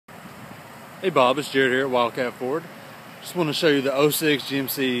Hey Bob, it's Jared here at Wildcat Ford. Just want to show you the 06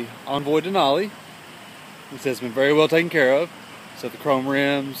 GMC Envoy Denali. This has been very well taken care of. So the chrome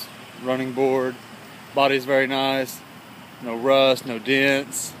rims, running board, body is very nice, no rust, no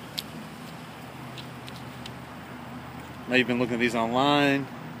dents. Now you've been looking at these online,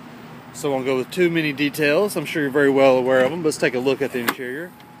 so I won't go with too many details. I'm sure you're very well aware of them, but let's take a look at the interior.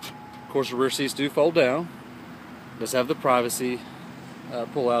 Of course the rear seats do fold down. Does have the privacy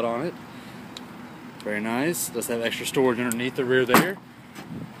pull out on it. Very nice. Does have extra storage underneath the rear there.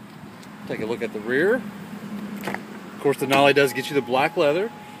 Take a look at the rear. Of course the Denali does get you the black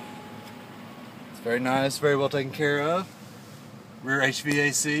leather. It's very nice, very well taken care of. Rear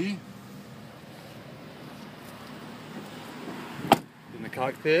HVAC. In the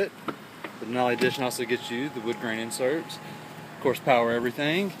cockpit, the Denali edition also gets you the wood grain inserts. Of course, power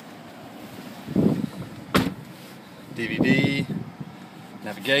everything. DVD,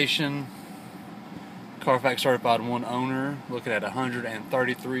 navigation. Carfax certified, one owner, looking at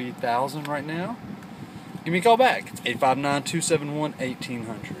 $133,000 right now. Give me a call back. It's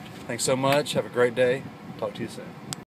 859-271-1800. Thanks so much. Have a great day. Talk to you soon.